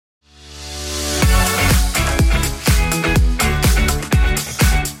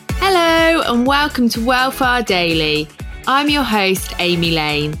and welcome to Wellfar Daily. I'm your host, Amy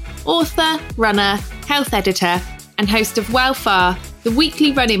Lane, author, runner, health editor, and host of Wellfar, the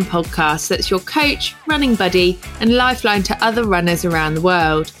weekly running podcast that's your coach, running buddy, and lifeline to other runners around the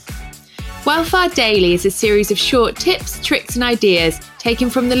world. Wellfar Daily is a series of short tips, tricks, and ideas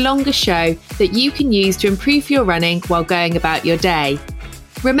taken from the longer show that you can use to improve your running while going about your day.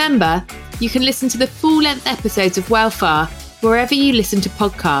 Remember, you can listen to the full-length episodes of Wellfar wherever you listen to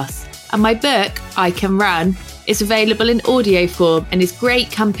podcasts, and my book, I Can Run, is available in audio form and is great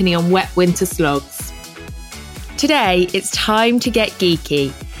company on wet winter slogs. Today, it's time to get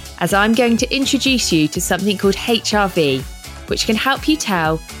geeky, as I'm going to introduce you to something called HRV, which can help you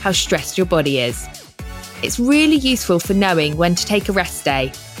tell how stressed your body is. It's really useful for knowing when to take a rest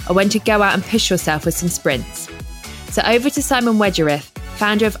day or when to go out and push yourself with some sprints. So over to Simon Wedgerith,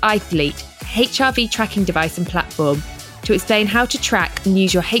 founder of iThlete, a HRV tracking device and platform, to explain how to track and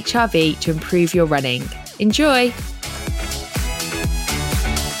use your HRV to improve your running. Enjoy!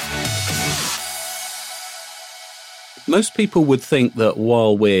 Most people would think that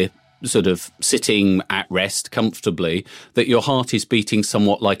while we're sort of sitting at rest comfortably, that your heart is beating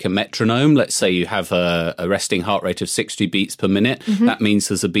somewhat like a metronome. Let's say you have a resting heart rate of 60 beats per minute. Mm-hmm. That means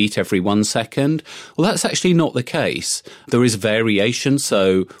there's a beat every 1 second. Well, that's actually not the case. There is variation.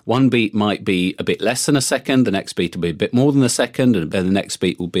 So one beat might be a bit less than a second, the next beat will be a bit more than a second, and then the next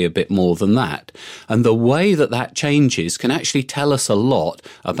beat will be a bit more than that. And the way that that changes can actually tell us a lot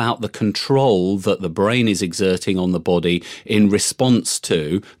about the control that the brain is exerting on the body in response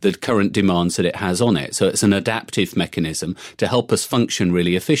to the current demands that it has on it. So it's an adaptive mechanism to help us function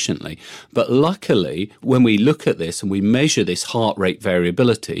really efficiently. But luckily, when we look at this and we measure this heart rate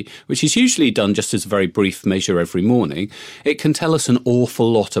variability, which is usually done just as a very brief measure every morning, it can tell us an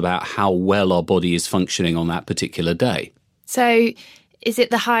awful lot about how well our body is functioning on that particular day. So is it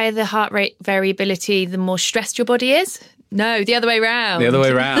the higher the heart rate variability, the more stressed your body is? No, the other way round. The other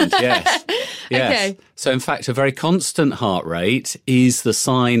way round, yes. Yes. Okay. So in fact, a very constant heart rate is the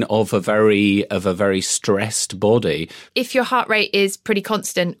sign of a very stressed body. If your heart rate is pretty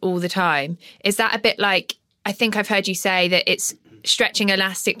constant all the time, is that a bit like, I think I've heard you say that it's stretching an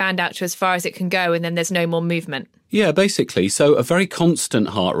elastic band out to as far as it can go and then there's no more movement? Yeah, basically. So a very constant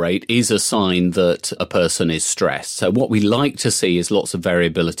heart rate is a sign that a person is stressed. So what we like to see is lots of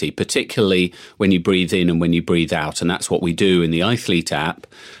variability, particularly when you breathe in and when you breathe out. And that's what we do in the iThlete app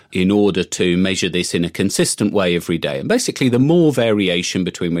in order to measure this in a consistent way every day. And basically, the more variation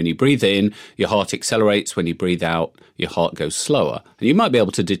between when you breathe in, your heart accelerates. When you breathe out, your heart goes slower. And you might be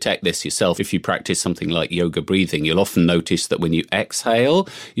able to detect this yourself if you practice something like yoga breathing. You'll often notice that when you exhale,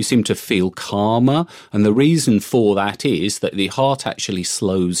 you seem to feel calmer. And the reason for that is that the heart actually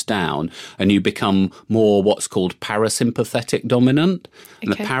slows down and you become more what's called parasympathetic dominant.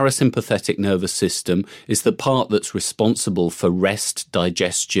 And the parasympathetic nervous system is the part that's responsible for rest,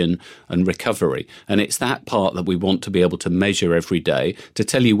 digestion, and recovery. And it's that part that we want to be able to measure every day to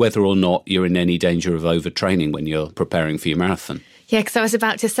tell you whether or not you're in any danger of overtraining when you're preparing for your marathon. Yeah, because I was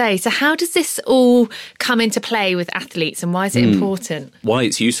about to say, so how does this all come into play with athletes and why is it important? Why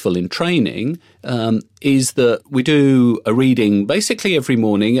it's useful in training is that we do a reading basically every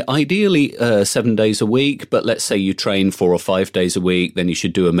morning, ideally 7 days a week, but let's say you train 4 or 5 days a week, then you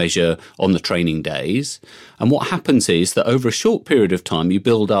should do a measure on the training days. And what happens is that over a short period of time, you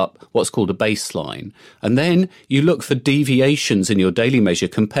build up what's called a baseline. And then you look for deviations in your daily measure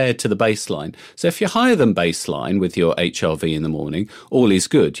compared to the baseline. So if you're higher than baseline with your HRV in the morning, all is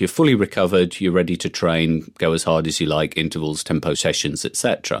good. You're fully recovered, you're ready to train, go as hard as you like, intervals, tempo sessions,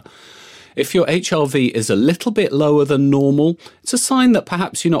 etc. If your HRV is a little bit lower than normal, it's a sign that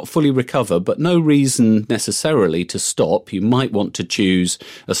perhaps you're not fully recovered, but no reason necessarily to stop. You might want to choose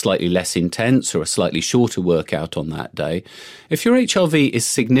a slightly less intense or a slightly shorter workout on that day. If your HRV is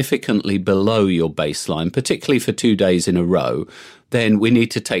significantly below your baseline, particularly for 2 days in a row, then we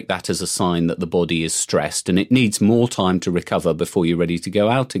need to take that as a sign that the body is stressed and it needs more time to recover before you're ready to go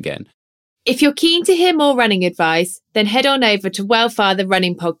out again. If you're keen to hear more running advice, then head on over to Wellfar the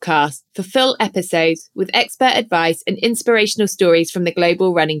Running Podcast for full episodes with expert advice and inspirational stories from the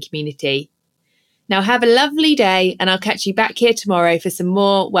global running community. Now have a lovely day and I'll catch you back here tomorrow for some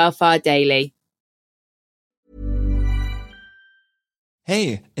more Wellfar Daily.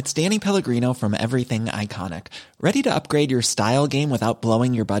 Hey, it's Danny Pellegrino from Everything Iconic. Ready to upgrade your style game without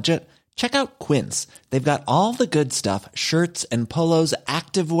blowing your budget? Check out Quince. They've got all the good stuff, shirts and polos,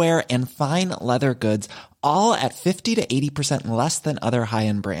 activewear, and fine leather goods, all at 50 to 80% less than other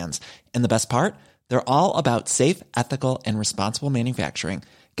high-end brands. And the best part? They're all about safe, ethical, and responsible manufacturing.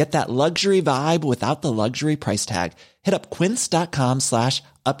 Get that luxury vibe without the luxury price tag. Hit up quince.com/upgrade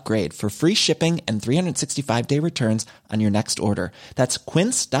upgrade for free shipping and 365-day returns on your next order. That's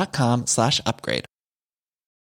quince.com/upgrade.